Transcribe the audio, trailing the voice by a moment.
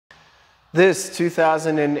This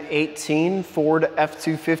 2018 Ford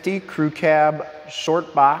F250 Crew Cab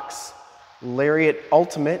Short Box Lariat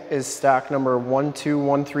Ultimate is stock number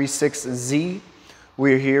 12136Z.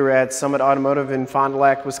 We're here at Summit Automotive in Fond du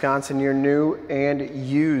Lac, Wisconsin, your new and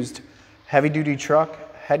used heavy-duty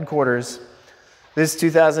truck headquarters. This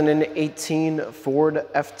 2018 Ford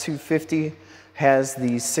F250 has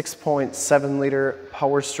the 6.7-liter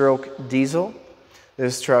Powerstroke diesel.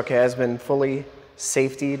 This truck has been fully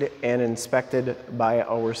safetied and inspected by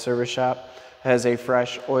our service shop. Has a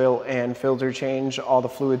fresh oil and filter change. All the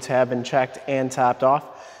fluids have been checked and topped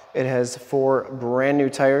off. It has 4 brand new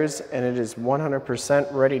tires and it is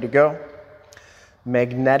 100% ready to go.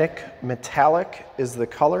 Magnetic metallic is the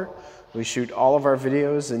color. We shoot all of our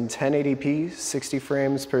videos in 1080p, 60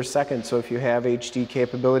 frames per second. So if you have HD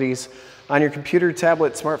capabilities on your computer,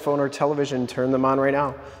 tablet, smartphone, or television, turn them on right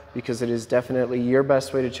now, because it is definitely your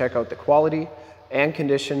best way to check out the quality and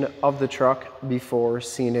condition of the truck before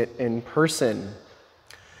seeing it in person.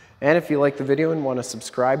 And if you like the video and want to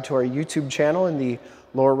subscribe to our YouTube channel, in the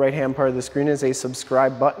lower right hand part of the screen is a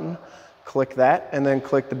subscribe button. Click that and then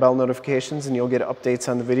click the bell notifications and you'll get updates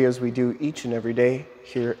on the videos we do each and every day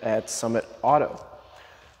here at Summit Auto.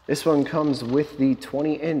 This one comes with the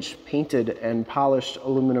 20-inch painted and polished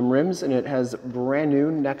aluminum rims, and it has brand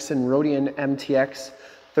new Nexen Rodian MTX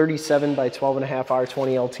 37 by 12.5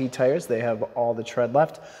 R20 LT tires. They have all the tread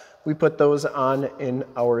left. We put those on in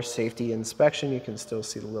our safety inspection. You can still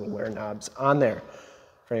see the little wear knobs on there.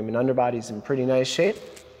 Frame and underbody's in pretty nice shape.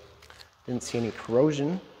 Didn't see any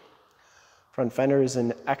corrosion. Front fender is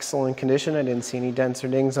in excellent condition. I didn't see any dents or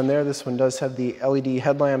dings on there. This one does have the LED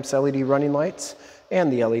headlamps, LED running lights, and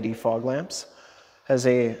the LED fog lamps. Has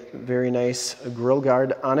a very nice grill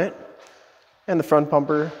guard on it. And the front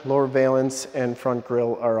bumper, lower valence, and front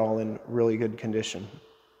grille are all in really good condition.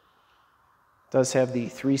 Does have the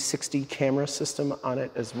 360 camera system on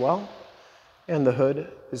it as well. And the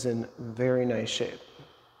hood is in very nice shape.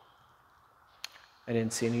 I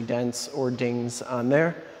didn't see any dents or dings on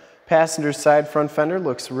there. Passenger side front fender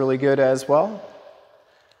looks really good as well.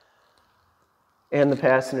 And the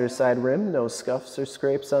passenger side rim, no scuffs or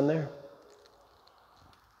scrapes on there.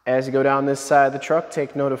 As you go down this side of the truck,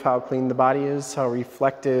 take note of how clean the body is, how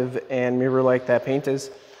reflective and mirror-like that paint is.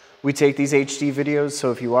 We take these HD videos,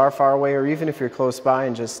 so if you are far away or even if you're close by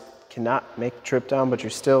and just cannot make the trip down, but you're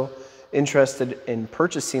still interested in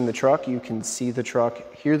purchasing the truck, you can see the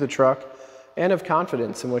truck, hear the truck, and have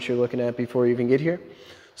confidence in what you're looking at before you even get here.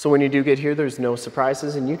 So when you do get here, there's no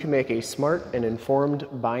surprises, and you can make a smart and informed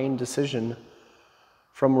buying decision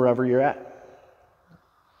from wherever you're at.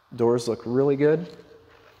 Doors look really good.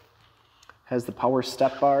 Has the power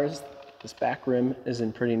step bars. This back rim is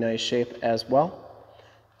in pretty nice shape as well.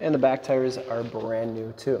 And the back tires are brand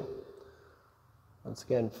new too. Once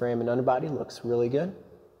again, frame and underbody looks really good.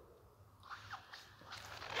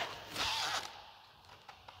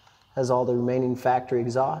 Has all the remaining factory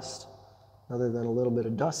exhaust, other than a little bit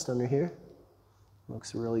of dust under here.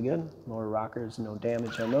 Looks really good. Lower rockers, no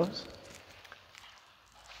damage on those.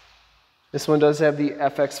 This one does have the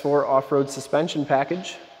FX4 off-road suspension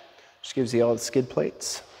package, which gives you all the skid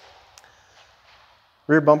plates.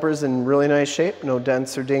 Rear bumper's in really nice shape, no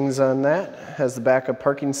dents or dings on that. Has the backup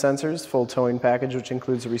parking sensors, full towing package, which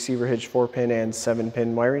includes a receiver hitch, 4-pin and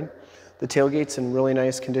 7-pin wiring. The tailgate's in really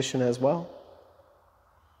nice condition as well.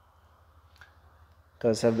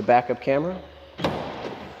 Does have the backup camera.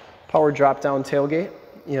 Power drop-down tailgate.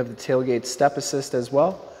 You have the tailgate step assist as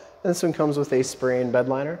well. And this one comes with a spray and bed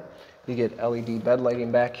liner. You get LED bed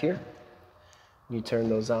lighting back here. You turn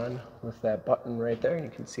those on with that button right there, and you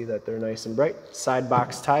can see that they're nice and bright. Side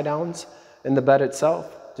box tie downs in the bed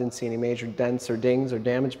itself. Didn't see any major dents or dings or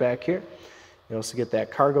damage back here. You also get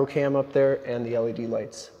that cargo cam up there and the LED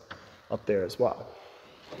lights up there as well.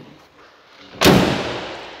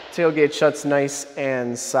 Tailgate shuts nice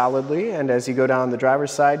and solidly, and as you go down the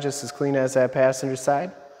driver's side, just as clean as that passenger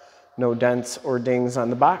side. No dents or dings on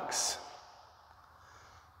the box.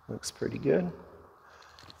 Looks pretty good.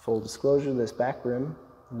 Full disclosure, this back rim,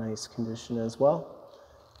 nice condition as well.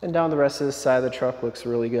 And down the rest of this side of the truck looks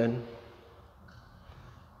really good.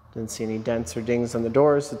 Didn't see any dents or dings on the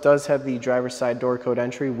doors. It does have the driver's side door code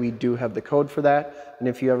entry. We do have the code for that. And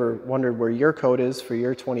if you ever wondered where your code is for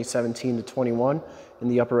your 2017 to 21, in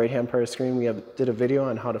the upper right hand part of the screen, we did a video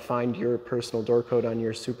on how to find your personal door code on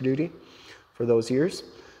your Super Duty for those years.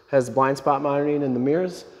 Has blind spot monitoring in the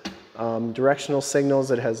mirrors. Directional signals.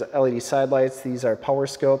 It has LED side lights. These are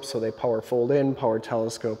Powerscope, so they power fold in, power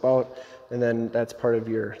telescope out, and then that's part of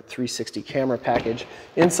your 360 camera package.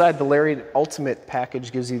 Inside, the Lariat Ultimate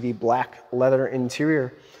package gives you the black leather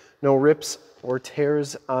interior. No rips or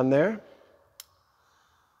tears on there.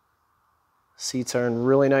 Seats are in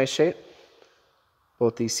really nice shape.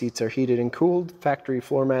 Both these seats are heated and cooled. Factory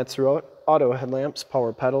floor mats throughout. Auto headlamps,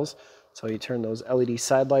 power pedals. That's how you turn those LED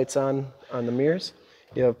side lights on the mirrors.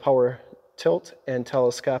 You have power tilt and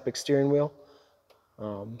telescopic steering wheel.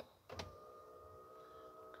 Goes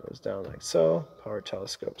down like so. Power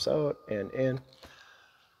telescopes out and in.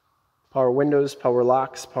 Power windows, power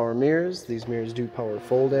locks, power mirrors. These mirrors do power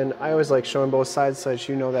fold in. I always like showing both sides so that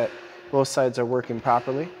you know that both sides are working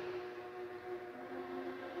properly.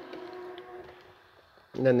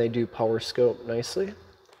 And then they do Powerscope nicely,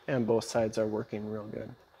 and both sides are working real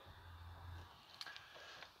good.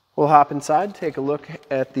 We'll hop inside, take a look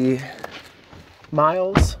at the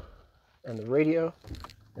miles and the radio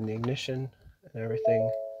and the ignition and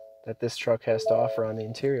everything that this truck has to offer on the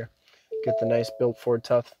interior. Get the nice built Ford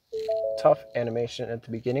tough animation at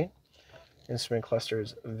the beginning. Instrument cluster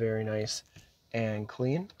is very nice and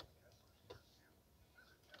clean.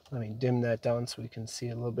 Let me dim that down so we can see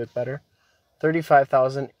a little bit better.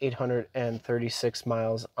 35,836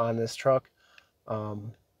 miles on this truck.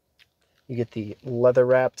 You get the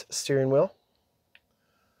leather-wrapped steering wheel.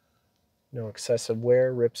 No excessive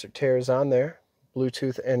wear, rips, or tears on there.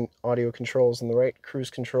 Bluetooth and audio controls on the right,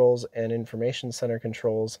 cruise controls and information center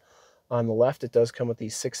controls on the left. It does come with the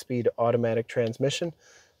 6-speed automatic transmission.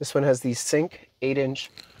 This one has the Sync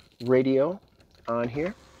 8-inch radio on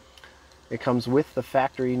here. It comes with the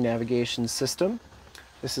factory navigation system.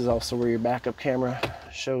 This is also where your backup camera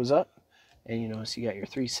shows up. And you notice you got your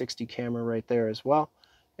 360 camera right there as well.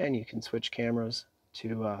 And you can switch cameras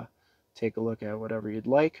to take a look at whatever you'd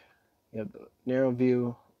like. You have the narrow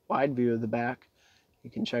view, wide view of the back.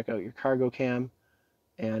 You can check out your cargo cam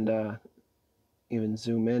and even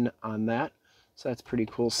zoom in on that. So that's a pretty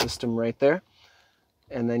cool system right there.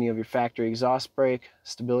 And then you have your factory exhaust brake,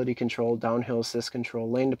 stability control, downhill assist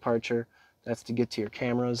control, lane departure. That's to get to your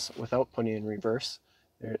cameras without putting in reverse.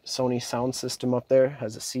 Their Sony sound system up there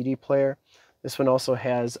has a CD player. This one also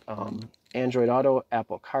has Android Auto,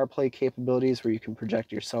 Apple CarPlay capabilities where you can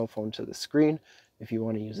project your cell phone to the screen. If you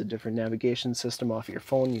want to use a different navigation system off your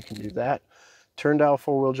phone, you can do that. Turn dial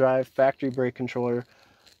 4-wheel drive, factory brake controller,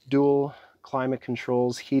 dual climate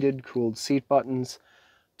controls, heated, cooled seat buttons,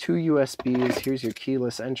 2 USBs. Here's your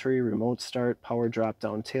keyless entry, remote start, power drop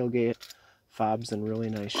down tailgate, fobs in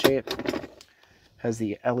really nice shape. Has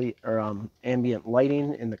the ambient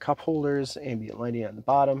lighting in the cup holders, ambient lighting on the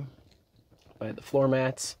bottom. By the floor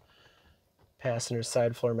mats, passenger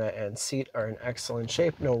side floor mat and seat are in excellent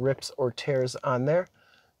shape. No rips or tears on there.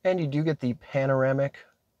 And you do get the panoramic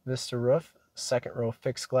Vista roof, second row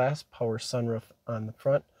fixed glass, power sunroof on the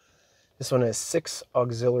front. This one has 6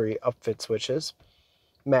 auxiliary upfit switches,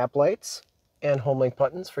 map lights, and home link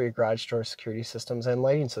buttons for your garage door security systems and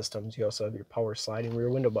lighting systems. You also have your power sliding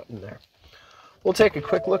rear window button there. We'll take a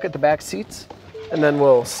quick look at the back seats and then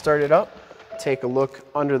we'll start it up, take a look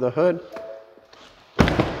under the hood.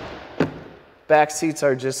 Back seats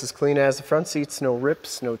are just as clean as the front seats, no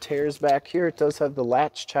rips, no tears back here. It does have the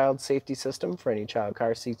Latch child safety system for any child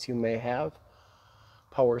car seats you may have.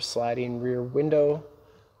 Power sliding rear window.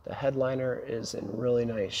 The headliner is in really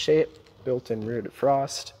nice shape. Built-in rear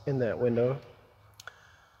defrost in that window.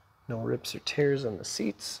 No rips or tears on the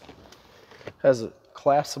seats. Has a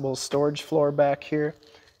collapsible storage floor back here.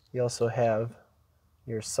 You also have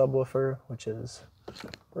your subwoofer, which is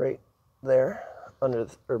right there under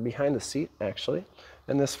or behind the seat actually.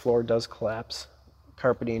 And this floor does collapse.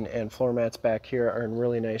 Carpeting and floor mats back here are in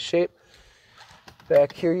really nice shape.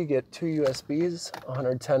 Back here you get 2 USBs,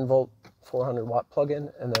 110 volt, 400 watt plug-in,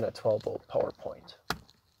 and then a 12 volt power point.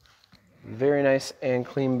 Very nice and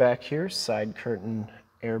clean back here. Side curtain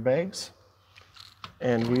airbags.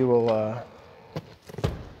 And we will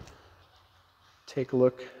take a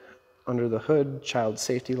look under the hood. Child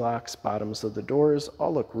safety locks, bottoms of the doors,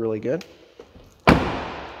 all look really good.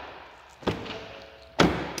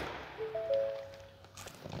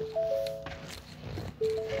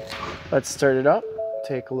 Let's start it up,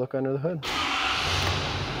 take a look under the hood.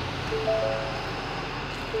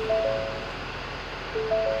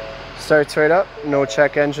 Starts right up, no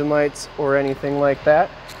check engine lights or anything like that.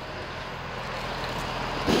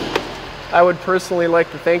 I would personally like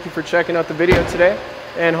to thank you for checking out the video today,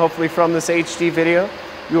 and hopefully from this HD video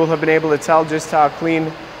you will have been able to tell just how clean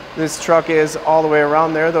this truck is all the way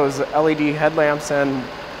around there, those LED headlamps and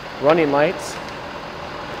running lights,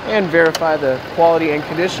 and verify the quality and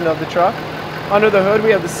condition of the truck. Under the hood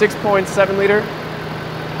we have the 6.7 liter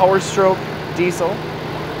Powerstroke diesel.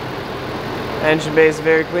 Engine bay is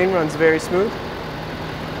very clean, runs very smooth.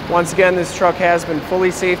 Once again, this truck has been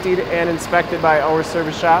fully safetied and inspected by our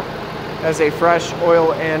service shop as a fresh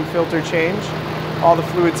oil and filter change. All the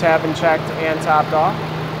fluids have been checked and topped off.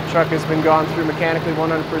 Truck has been gone through mechanically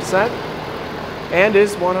 100% and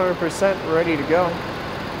is 100% ready to go.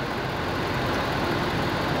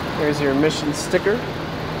 There's your emission sticker.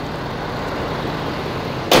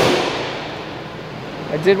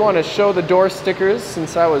 I did want to show the door stickers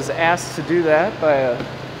since I was asked to do that by a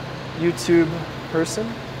YouTube person.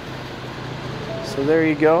 So there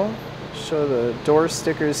you go. Show the door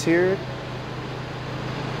stickers here.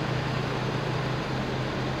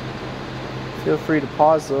 Feel free to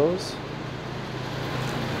pause those.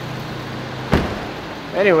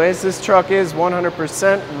 Anyways, this truck is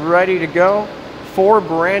 100% ready to go. 4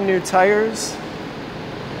 brand new tires.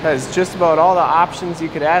 Has just about all the options you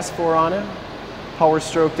could ask for on it.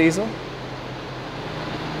 Powerstroke diesel.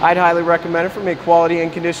 I'd highly recommend it from a quality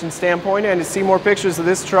and condition standpoint, and to see more pictures of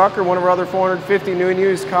this truck or one of our other 450 new and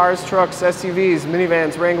used cars, trucks, SUVs,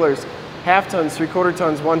 minivans, Wranglers, half tons, 3/4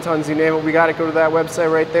 tons, 1 tons, you name it, we got it. Go to that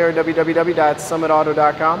website right there,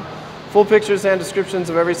 www.summitauto.com. Full pictures and descriptions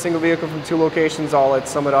of every single vehicle from 2 locations, all at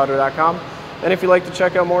summitauto.com. And if you'd like to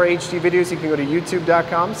check out more HD videos, you can go to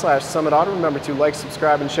youtube.com/summitauto. Remember to like,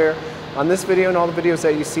 subscribe, and share on this video and all the videos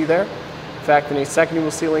that you see there. In fact, in a second you will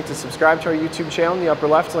see a link to subscribe to our YouTube channel in the upper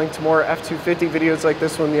left, a link to more F250 videos like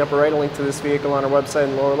this one in the upper right, a link to this vehicle on our website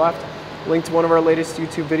in the lower left, a link to one of our latest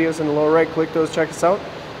YouTube videos in the lower right. Click those, check us out,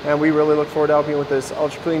 and we really look forward to helping you with this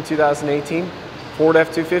ultra clean 2018 Ford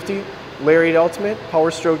F250 Lariat Ultimate,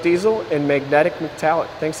 Powerstroke diesel, and magnetic metallic.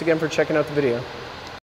 Thanks again for checking out the video.